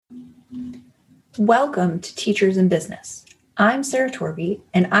Welcome to Teachers in Business. I'm Sarah Torby,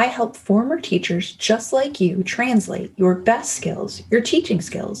 and I help former teachers just like you translate your best skills, your teaching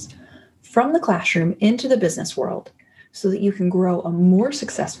skills, from the classroom into the business world so that you can grow a more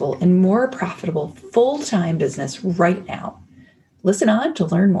successful and more profitable full-time business right now. Listen on to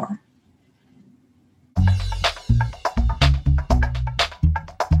learn more.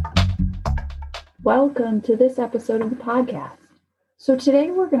 Welcome to this episode of the podcast. So today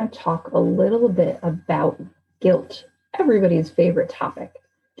we're going to talk a little bit about guilt, everybody's favorite topic.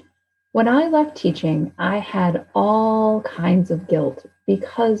 When I left teaching, I had all kinds of guilt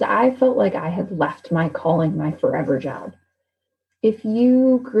because I felt like I had left my calling, my forever job. If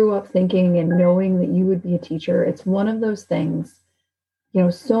you grew up thinking and knowing that you would be a teacher, it's one of those things,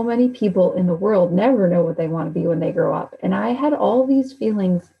 so many people in the world never know what they want to be when they grow up. And I had all these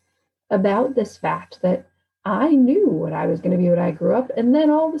feelings about this fact that I knew what I was going to be when I grew up, and then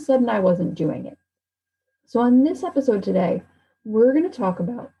all of a sudden I wasn't doing it. So on this episode today, we're going to talk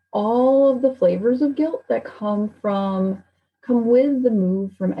about all of the flavors of guilt that come with the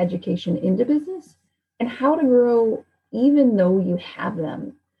move from education into business and how to grow even though you have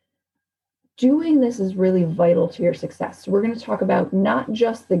them. Doing this is really vital to your success. So we're going to talk about not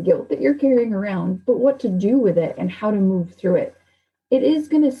just the guilt that you're carrying around, but what to do with it and how to move through it. It is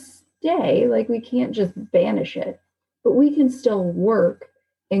going to stay, like we can't just banish it, but we can still work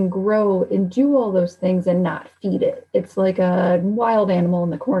and grow and do all those things and not feed it. It's like a wild animal in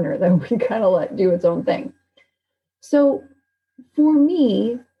the corner that we kind of let do its own thing. So for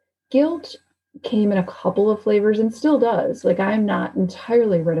me, guilt came in a couple of flavors and still does. Like I'm not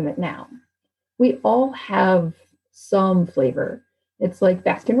entirely rid of it now. We all have some flavor. It's like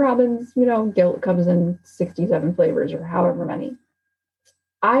Baskin Robbins, guilt comes in 67 flavors or however many.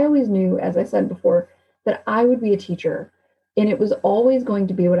 I always knew, as I said before, that I would be a teacher, and it was always going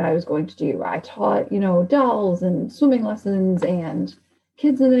to be what I was going to do. I taught, dolls and swimming lessons and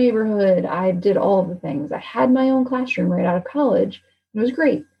kids in the neighborhood. I did all of the things. I had my own classroom right out of college. It was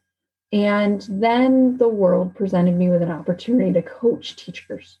great. And then the world presented me with an opportunity to coach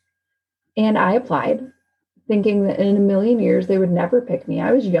teachers. And I applied, thinking that in a million years, they would never pick me.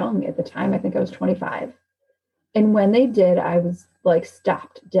 I was young at the time. I think I was 25. And when they did, I was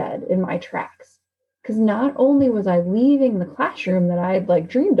stopped dead in my tracks. Because not only was I leaving the classroom that I had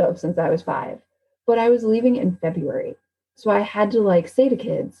dreamed of since I was 5, but I was leaving in February. So I had to say to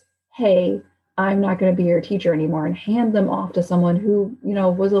kids, hey, I'm not going to be your teacher anymore, and hand them off to someone who,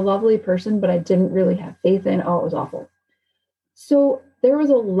 was a lovely person, but I didn't really have faith in. Oh, it was awful. So there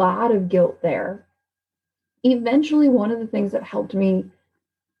was a lot of guilt there. Eventually, one of the things that helped me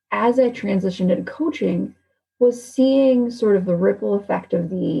as I transitioned into coaching was seeing sort of the ripple effect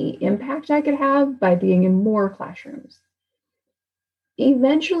of the impact I could have by being in more classrooms.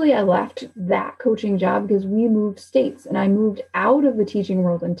 Eventually, I left that coaching job because we moved states and I moved out of the teaching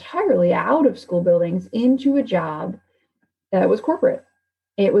world entirely, out of school buildings, into a job that was corporate.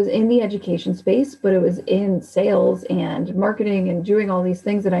 It was in the education space, but it was in sales and marketing and doing all these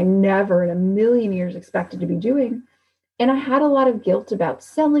things that I never in a million years expected to be doing. And I had a lot of guilt about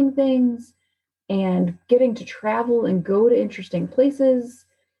selling things and getting to travel and go to interesting places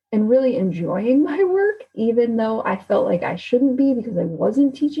and really enjoying my work, even though I felt like I shouldn't be because I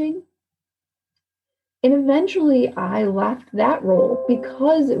wasn't teaching. And eventually I left that role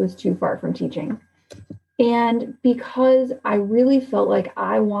because it was too far from teaching. And because I really felt like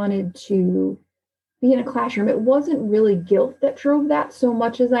I wanted to be in a classroom. It wasn't really guilt that drove that so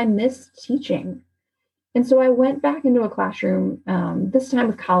much as I missed teaching. And so I went back into a classroom, this time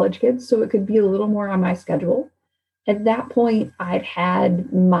with college kids, so it could be a little more on my schedule. At that point, I'd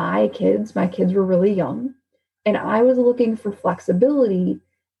had my kids were really young, and I was looking for flexibility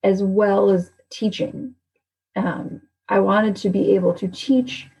as well as teaching. I wanted to be able to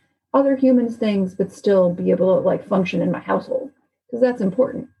teach other humans things, but still be able to function in my household, because that's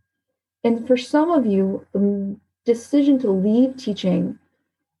important. And for some of you, the decision to leave teaching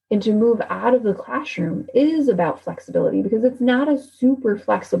and to move out of the classroom is about flexibility, because it's not a super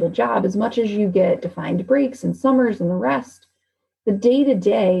flexible job. As much as you get defined breaks and summers and the rest, the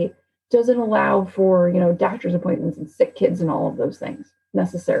day-to-day doesn't allow for, doctor's appointments and sick kids and all of those things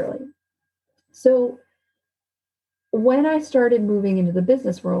necessarily. So when I started moving into the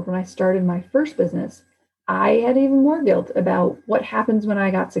business world, when I started my first business, I had even more guilt about what happens when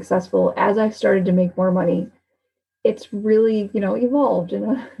I got successful as I started to make more money. It's really, evolved in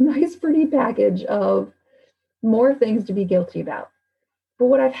a nice, pretty package of more things to be guilty about. But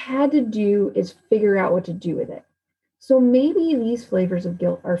what I've had to do is figure out what to do with it. So maybe these flavors of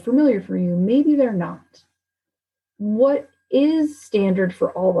guilt are familiar for you. Maybe they're not. What is standard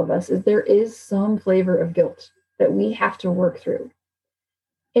for all of us is there is some flavor of guilt that we have to work through.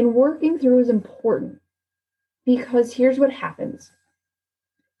 And working through is important because here's what happens.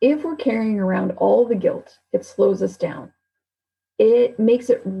 If we're carrying around all the guilt, it slows us down. It makes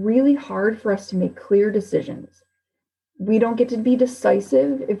it really hard for us to make clear decisions. We don't get to be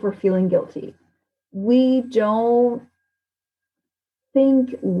decisive if we're feeling guilty. We don't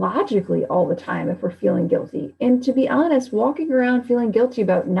think logically all the time if we're feeling guilty. And to be honest, walking around feeling guilty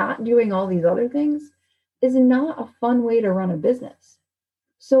about not doing all these other things is not a fun way to run a business.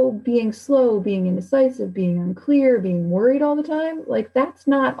 So being slow, being indecisive, being unclear, being worried all the time, like that's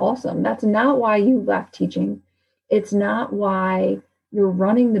not awesome. That's not why you left teaching. It's not why you're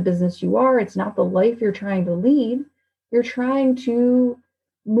running the business you are. It's not the life you're trying to lead. You're trying to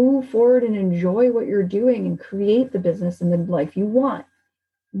move forward and enjoy what you're doing and create the business and the life you want.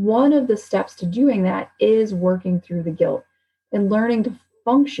 One of the steps to doing that is working through the guilt and learning to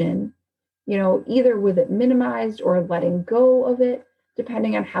function, either with it minimized or letting go of it,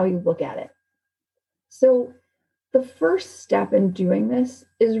 depending on how you look at it. So the first step in doing this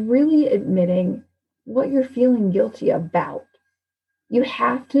is really admitting what you're feeling guilty about. You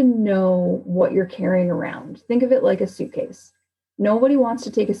have to know what you're carrying around. Think of it like a suitcase. Nobody wants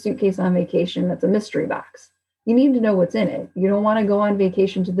to take a suitcase on vacation that's a mystery box. You need to know what's in it. You don't want to go on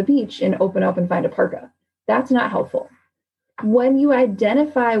vacation to the beach and open up and find a parka. That's not helpful. When you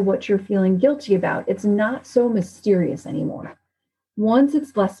identify what you're feeling guilty about, it's not so mysterious anymore. Once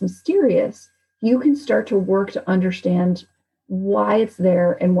it's less mysterious, you can start to work to understand why it's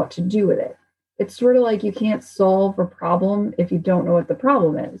there and what to do with it. It's sort of like you can't solve a problem if you don't know what the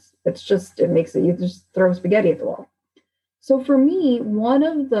problem is. You just throw spaghetti at the wall. So for me, one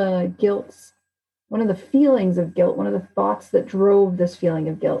of the feelings of guilt, one of the thoughts that drove this feeling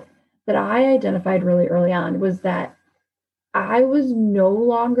of guilt that I identified really early on was that I was no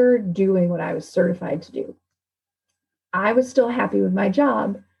longer doing what I was certified to do. I was still happy with my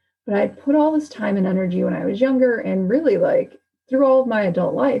job, but I'd put all this time and energy when I was younger and really through all of my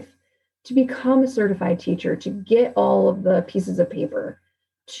adult life to become a certified teacher, to get all of the pieces of paper,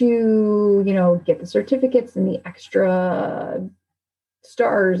 to, get the certificates and the extra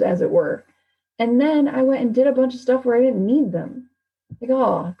stars, as it were. And then I went and did a bunch of stuff where I didn't need them.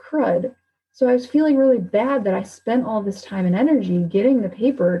 Oh, crud. So I was feeling really bad that I spent all this time and energy getting the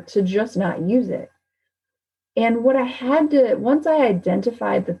paper to just not use it. And once I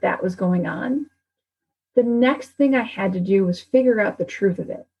identified that was going on, the next thing I had to do was figure out the truth of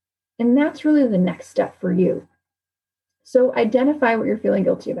it. And that's really the next step for you. So identify what you're feeling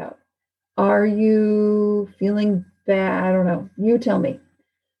guilty about. Are you feeling bad? I don't know. You tell me.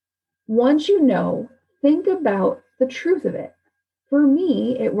 Once you know, think about the truth of it. For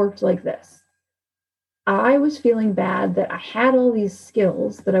me, it worked like this. I was feeling bad that I had all these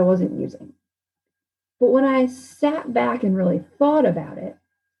skills that I wasn't using. But when I sat back and really thought about it,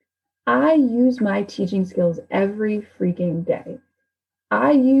 I use my teaching skills every freaking day.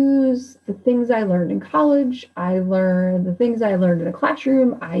 I use the things I learned in college. I learn the things I learned in a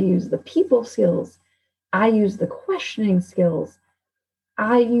classroom. I use the people skills. I use the questioning skills.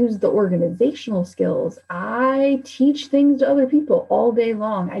 I use the organizational skills. I teach things to other people all day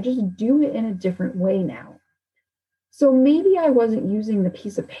long. I just do it in a different way now. So maybe I wasn't using the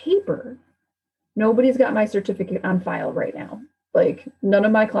piece of paper. Nobody's got my certificate on file right now. None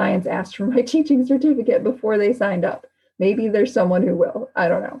of my clients asked for my teaching certificate before they signed up. Maybe there's someone who will. I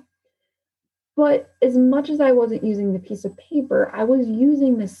don't know. But as much as I wasn't using the piece of paper, I was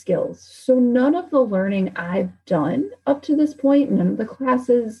using the skills. So none of the learning I've done up to this point, none of the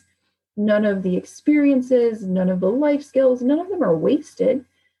classes, none of the experiences, none of the life skills, none of them are wasted.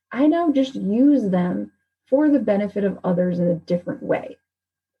 I now just use them for the benefit of others in a different way.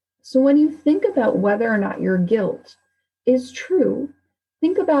 So when you think about whether or not your guilt is true,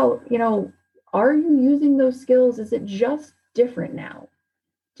 think about, are you using those skills? Is it just different now?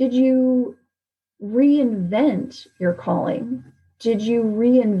 Did you reinvent your calling? Did you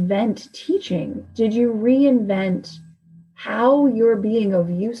reinvent teaching? Did you reinvent how you're being of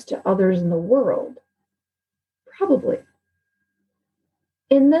use to others in the world? Probably.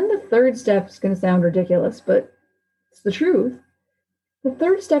 And then the third step is going to sound ridiculous, but it's the truth. The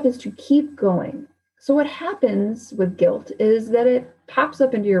third step is to keep going. So what happens with guilt is that it pops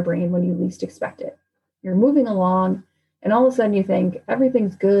up into your brain when you least expect it. You're moving along, and all of a sudden you think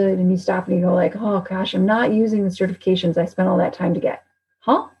everything's good, and you stop and you go oh gosh, I'm not using the certifications I spent all that time to get.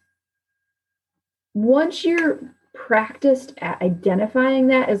 Huh? Once you're practiced at identifying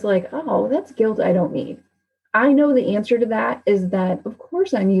that as oh, that's guilt I don't need. I know the answer to that is that, of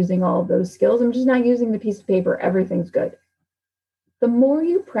course, I'm using all of those skills. I'm just not using the piece of paper. Everything's good. The more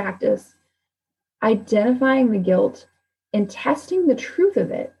you practice identifying the guilt and testing the truth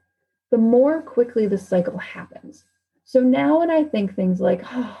of it, the more quickly the cycle happens. So now when I think things like,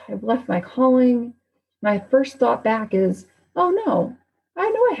 oh, I've left my calling, my first thought back is, oh no, I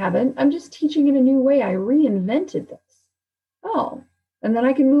know I haven't. I'm just teaching in a new way. I reinvented this. Oh, and then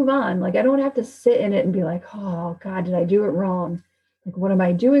I can move on. Like I don't have to sit in it and be like, oh God, did I do it wrong? Like, what am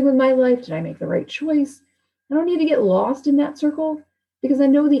I doing with my life? Did I make the right choice? I don't need to get lost in that circle because I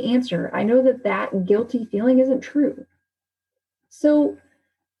know the answer. I know that that guilty feeling isn't true. So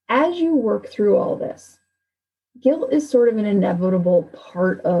as you work through all this, guilt is sort of an inevitable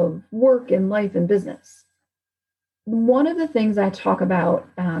part of work and life and business. One of the things I talk about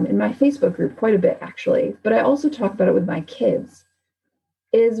in my Facebook group quite a bit, actually, but I also talk about it with my kids,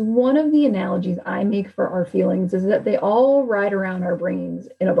 is one of the analogies I make for our feelings is that they all ride around our brains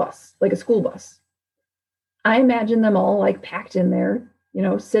in a bus, like a school bus. I imagine them all like packed in there,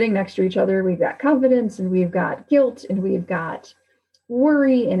 sitting next to each other. We've got confidence and we've got guilt and we've got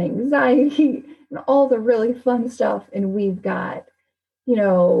worry and anxiety and all the really fun stuff. And we've got,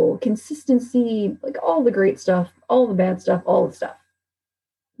 consistency, like all the great stuff, all the bad stuff, all the stuff.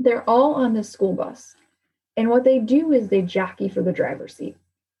 They're all on this school bus. And what they do is they jockey for the driver's seat.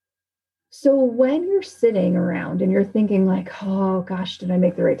 So when you're sitting around and you're thinking like, oh gosh, did I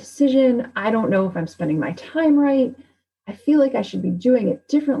make the right decision? I don't know if I'm spending my time right. I feel like I should be doing it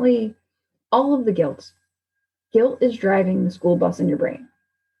differently. All of the guilt. Guilt is driving the school bus in your brain.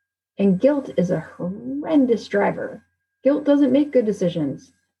 And guilt is a horrendous driver. Guilt doesn't make good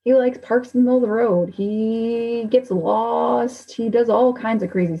decisions. He parks in the middle of the road. He gets lost. He does all kinds of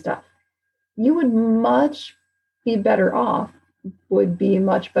crazy stuff. You would be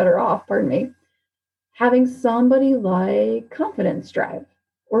much better off, having somebody like confidence drive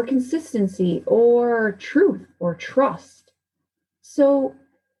or consistency or truth or trust. So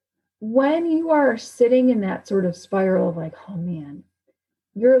when you are sitting in that sort of spiral of like, oh man,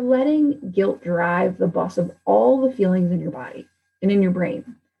 you're letting guilt drive the bus of all the feelings in your body and in your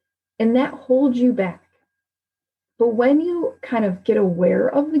brain. And that holds you back. But when you kind of get aware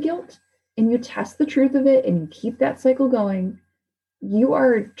of the guilt and you test the truth of it and you keep that cycle going, you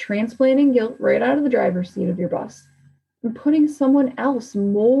are transplanting guilt right out of the driver's seat of your bus and putting someone else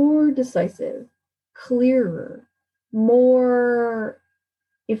more decisive, clearer, more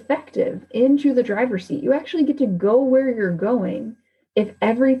effective into the driver's seat. You actually get to go where you're going if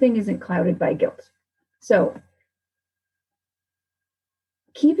everything isn't clouded by guilt. So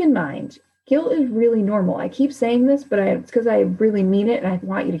keep in mind, guilt is really normal. I keep saying this, but it's because I really mean it and I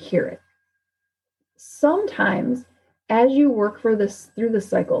want you to hear it. Sometimes as you work through the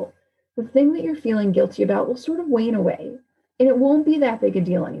cycle, the thing that you're feeling guilty about will sort of wane away and it won't be that big a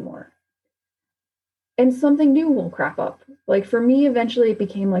deal anymore. And something new will crop up. Like for me, eventually it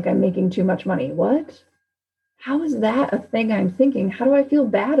became like I'm making too much money. What? How is that a thing I'm thinking? How do I feel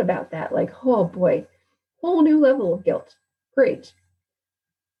bad about that? Like, oh boy, whole new level of guilt. Great.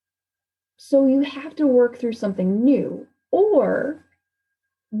 So you have to work through something new, or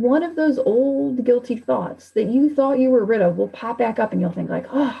one of those old guilty thoughts that you thought you were rid of will pop back up and you'll think like,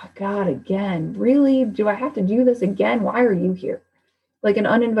 oh God, again, really? Do I have to do this again? Why are you here? Like an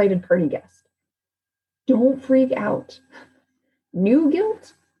uninvited party guest. Don't freak out. New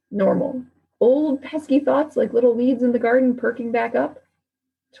guilt, normal. Old pesky thoughts like little weeds in the garden perking back up,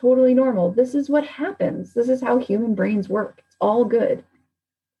 totally normal. This is what happens. This is how human brains work. It's all good.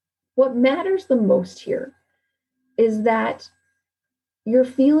 What matters the most here is that your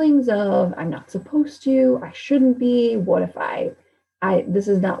feelings of I'm not supposed to, I shouldn't be, what if I this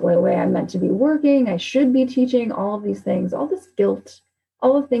is not the way I'm meant to be working, I should be teaching, all of these things, all this guilt,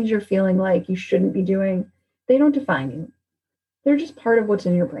 all the things you're feeling like you shouldn't be doing, they don't define you. They're just part of what's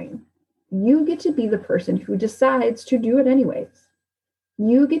in your brain. You get to be the person who decides to do it anyways.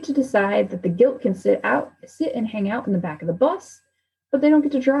 You get to decide that the guilt can sit and hang out in the back of the bus, but they don't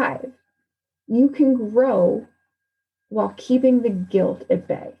get to drive. You can grow while keeping the guilt at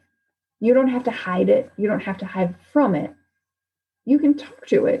bay. You don't have to hide it. You don't have to hide from it. You can talk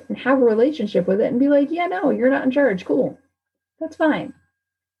to it and have a relationship with it and be like, yeah, no, you're not in charge. Cool. That's fine.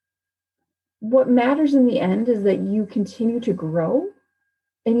 What matters in the end is that you continue to grow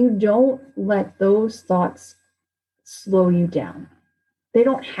and you don't let those thoughts slow you down. They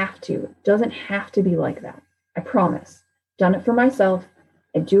don't have to. It doesn't have to be like that. I promise. Done it for myself.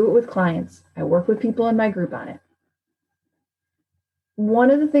 I do it with clients. I work with people in my group on it.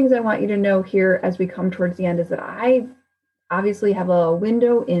 One of the things I want you to know here as we come towards the end is that I obviously have a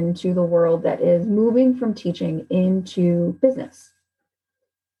window into the world that is moving from teaching into business.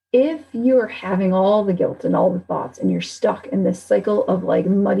 If you're having all the guilt and all the thoughts and you're stuck in this cycle of like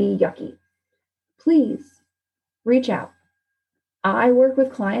muddy, yucky, please reach out. I work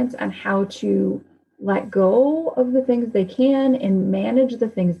with clients on how to let go of the things they can and manage the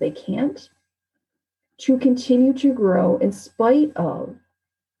things they can't to continue to grow in spite of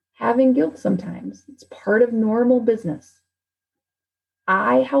having guilt sometimes. It's part of normal business.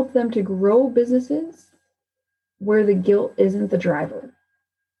 I help them to grow businesses where the guilt isn't the driver,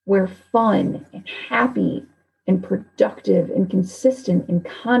 where fun and happy and productive and consistent and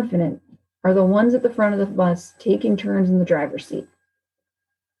confident are the ones at the front of the bus taking turns in the driver's seat.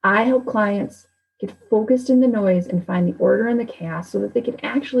 I help clients get focused in the noise and find the order in the chaos so that they can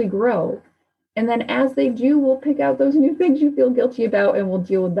actually grow. And then as they do, we'll pick out those new things you feel guilty about and we'll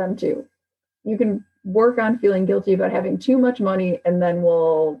deal with them too. You can work on feeling guilty about having too much money, and then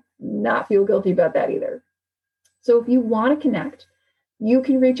we'll not feel guilty about that either. So if you want to connect, you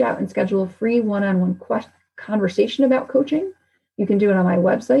can reach out and schedule a free one-on-one conversation about coaching. You can do it on my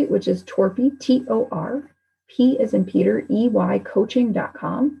website, which is Torpy, T-O-R-P as in Peter, E-Y,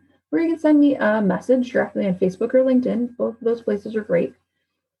 coaching.com, or you can send me a message directly on Facebook or LinkedIn. Both of those places are great.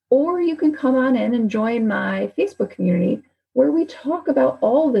 Or you can come on in and join my Facebook community where we talk about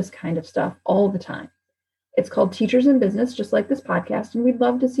all this kind of stuff all the time. It's called Teachers in Business, just like this podcast, and we'd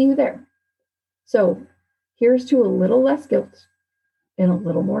love to see you there. So here's to a little less guilt and a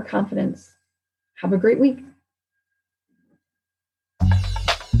little more confidence. Have a great week.